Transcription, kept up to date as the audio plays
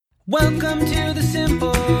Welcome to the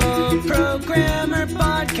Simple Programmer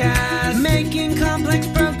Podcast, making complex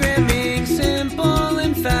programming simple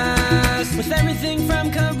and fast, with everything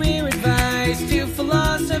from career advice to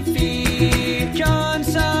philosophy. John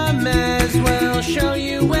Summers will show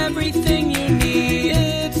you everything you need.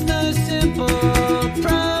 It's the Simple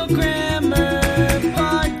Programmer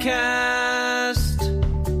Podcast.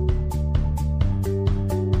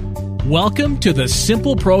 Welcome to the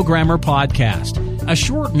Simple Programmer Podcast, a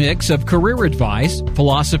short mix of career advice,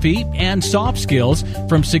 philosophy, and soft skills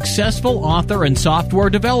from successful author and software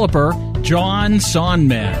developer John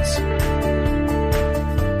Sonmez.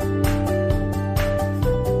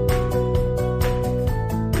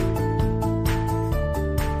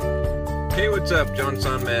 Hey, what's up? John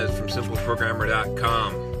Sonmez from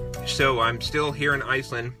SimpleProgrammer.com. So I'm still here in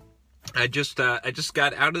Iceland. I just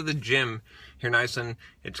got out of the gym here in Iceland.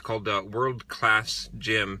 It's called World Class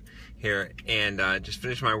Gym here, and just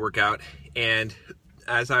finished my workout. And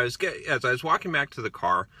as I was walking back to the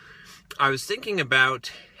car, I was thinking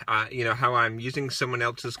about how I'm using someone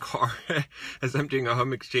else's car as I'm doing a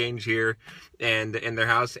home exchange here and in their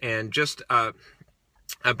house, and just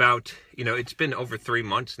about, it's been over 3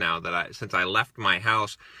 months now since I left my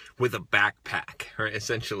house with a backpack, right,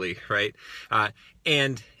 essentially, right?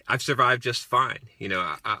 And I've survived just fine.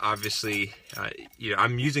 Obviously,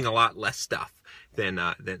 I'm using a lot less stuff than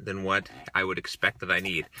what I would expect that I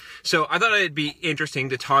need. So I thought it'd be interesting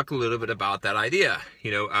to talk a little bit about that idea.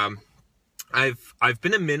 I've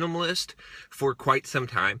been a minimalist for quite some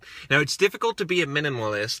time. Now, it's difficult to be a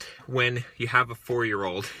minimalist when you have a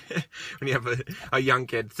 4-year-old, when you have a young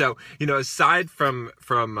kid. So, aside from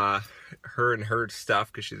her and her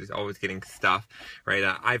stuff, because she's always getting stuff, right?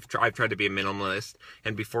 I've tried to be a minimalist,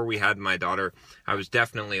 and before we had my daughter, I was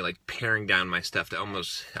definitely like paring down my stuff to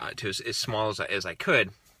almost to as small as I could.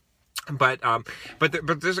 But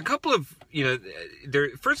there's a couple of,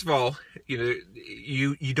 first of all,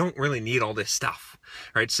 you don't really need all this stuff,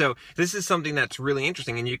 right? So this is something that's really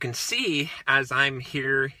interesting, and you can see as I'm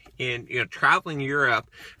here in, traveling Europe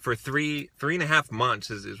for three and a half months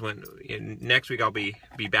is when next week I'll be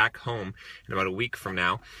back home in about a week from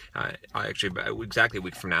now, exactly a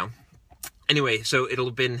week from now. Anyway, so it'll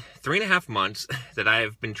have been 3.5 months that I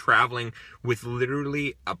have been traveling with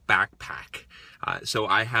literally a backpack. So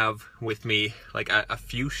I have with me like a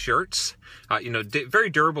few shirts, very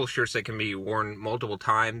durable shirts that can be worn multiple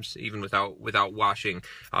times, even without washing,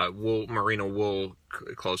 merino wool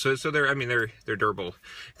clothes. So they're durable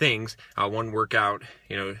things. One workout,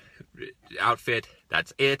 outfit.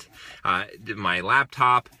 That's it. My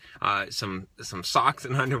laptop, some socks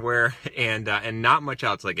and underwear, and not much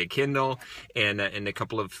else, like a Kindle and a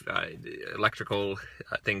couple of electrical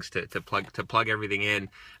things to plug everything in.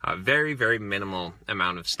 Very, very minimal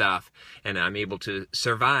amount of stuff, and I'm able to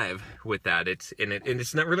survive with that. It's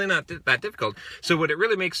not really not that difficult. So what it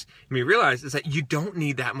really makes me realize is that you don't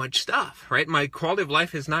need that much stuff, right? My quality of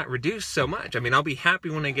life has not reduced so much. I mean, I'll be happy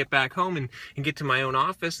when I get back home and get to my own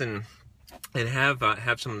office and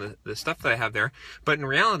have some of the stuff that I have there. But in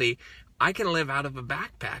reality, I can live out of a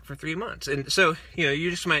backpack for 3 months. And so,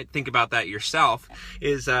 you just might think about that yourself,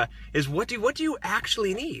 is what do you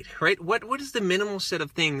actually need, right? What is the minimal set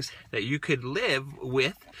of things that you could live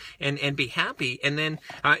with and be happy? And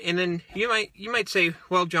then you might say,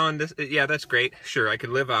 well, John, that's great. Sure, I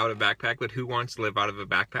could live out of a backpack, but who wants to live out of a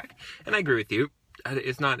backpack? And I agree with you.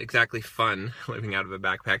 It's not exactly fun living out of a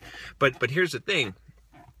backpack. But here's the thing.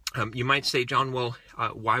 You might say, John, well,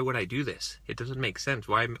 why would I do this? It doesn't make sense.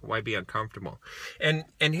 Why be uncomfortable? And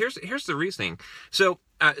here's the reasoning. So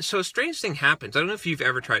a strange thing happens. I don't know if you've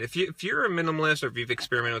ever tried. If you're a minimalist or if you've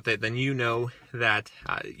experimented with it, then you know that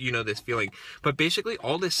this feeling. But basically,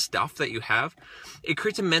 all this stuff that you have, it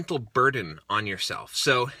creates a mental burden on yourself.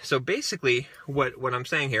 So basically, what I'm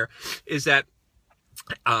saying here is that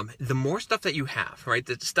the more stuff that you have, right,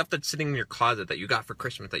 the stuff that's sitting in your closet that you got for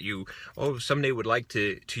Christmas that you someday would like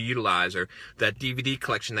to utilize, or that DVD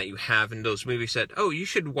collection that you have in those movies that, you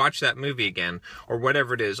should watch that movie again, or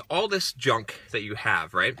whatever it is, all this junk that you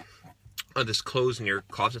have, right? This clothes in your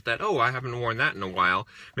closet that, I haven't worn that in a while,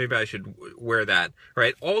 maybe I should wear that,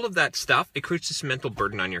 right? All of that stuff, it creates this mental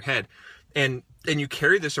burden on your head, and you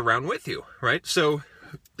carry this around with you, right? So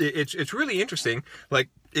it's really interesting. Like,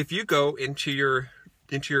 if you go into your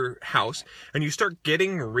house and you start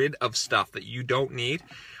getting rid of stuff that you don't need,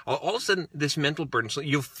 all of a sudden this mental burden, so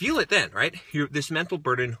you'll feel it then, right? This mental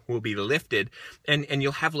burden will be lifted, and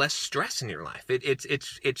you'll have less stress in your life.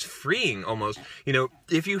 It's freeing almost.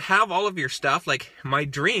 If you have all of your stuff, like my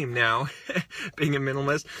dream now, being a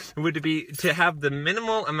minimalist, would be to have the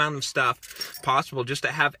minimal amount of stuff possible, just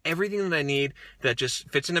to have everything that I need that just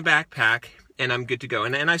fits in a backpack, and I'm good to go.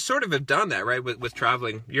 And I sort of have done that, right, with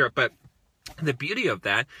traveling Europe, but the beauty of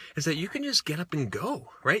that is that you can just get up and go,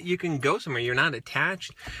 right? You can go somewhere. You're not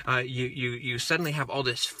attached. You suddenly have all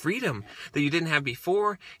this freedom that you didn't have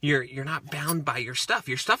before. You're not bound by your stuff.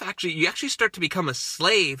 Your stuff you actually start to become a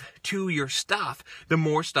slave to your stuff, the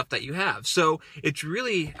more stuff that you have. So it's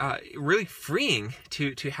really, really freeing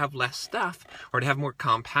to have less stuff, or to have more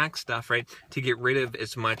compact stuff, right? To get rid of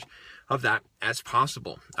as much of that as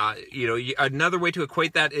possible. Another way to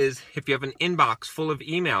equate that is if you have an inbox full of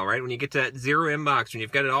email, right? When you get to that zero inbox, when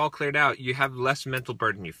you've got it all cleared out, you have less mental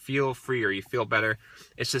burden. You feel freer. You feel better.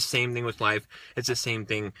 It's the same thing with life. It's the same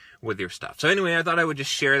thing with your stuff. So anyway, I thought I would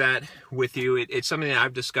just share that with you. It's something that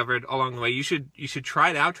I've discovered along the way. You should try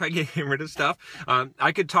it out. Try getting rid of stuff.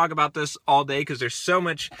 I could talk about this all day because there's so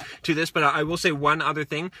much to this, but I will say one other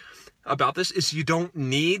thing about this is you don't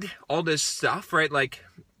need all this stuff, right?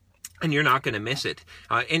 And you're not going to miss it.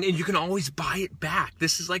 And you can always buy it back.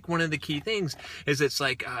 This is like one of the key things is it's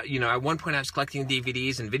like, at one point I was collecting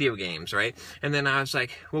DVDs and video games, right? And then I was like,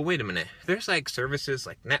 well, wait a minute. There's like services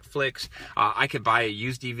like Netflix. I could buy a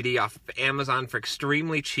used DVD off of Amazon for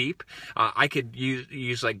extremely cheap. I could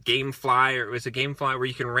use like Gamefly, or it was a Gamefly where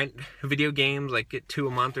you can rent video games, like get 2 a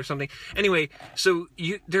month or something. Anyway, so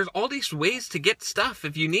there's all these ways to get stuff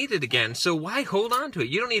if you need it again. So why hold on to it?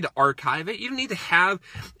 You don't need to archive it. You don't need to have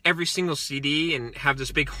every single CD and have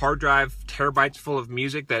this big hard drive, terabytes full of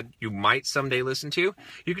music that you might someday listen to.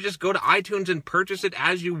 You could just go to iTunes and purchase it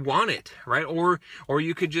as you want it, right? Or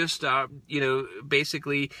you could just,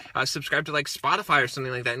 basically subscribe to like Spotify or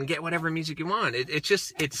something like that and get whatever music you want.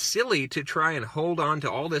 It's silly to try and hold on to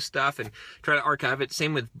all this stuff and try to archive it.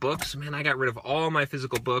 Same with books. Man, I got rid of all my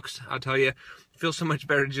physical books. I'll tell you, feels so much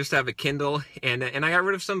better to just have a Kindle, and I got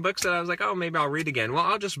rid of some books that I was like, oh, maybe I'll read again. Well,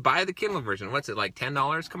 I'll just buy the Kindle version. What's it, like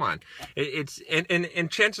 $10? Come on. And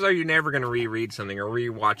chances are you're never going to reread something or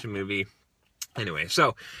rewatch a movie. Anyway,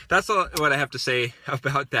 so that's what I have to say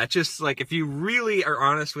about that. Just like if you really are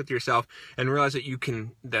honest with yourself and realize that you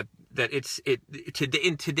can, in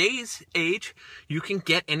today's age, you can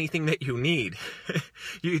get anything that you need.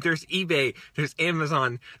 There's eBay, there's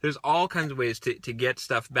Amazon, there's all kinds of ways to get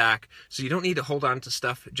stuff back. So you don't need to hold on to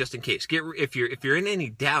stuff just in case. If you're in any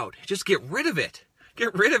doubt, just get rid of it.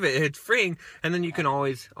 Get rid of it. It's freeing, and then you can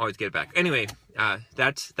always get it back. Anyway,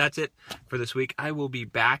 that's it for this week. I will be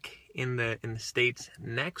back in the States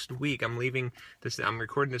next week. I'm leaving this. I'm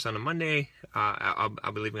recording this on a Monday. I'll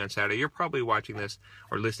be leaving on Saturday. You're probably watching this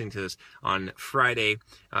or listening to this on Friday.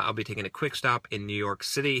 I'll be taking a quick stop in New York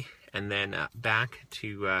City, and then back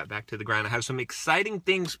to the grind. I have some exciting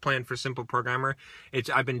things planned for Simple Programmer.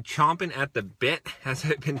 I've been chomping at the bit as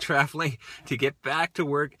I've been traveling to get back to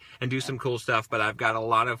work and do some cool stuff. But I've got a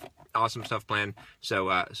lot of awesome stuff planned.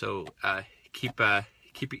 So keep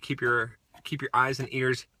your eyes and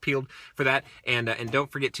ears peeled for that, and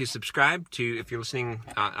don't forget to subscribe to, if you're listening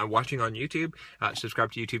watching on YouTube,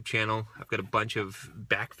 subscribe to YouTube channel. I've got a bunch of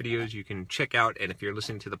back videos you can check out, and if you're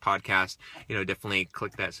listening to the podcast, definitely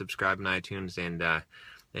click that subscribe in iTunes,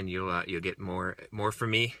 and you'll get more from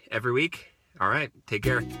me every week. All right, take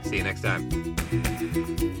care. See you next time.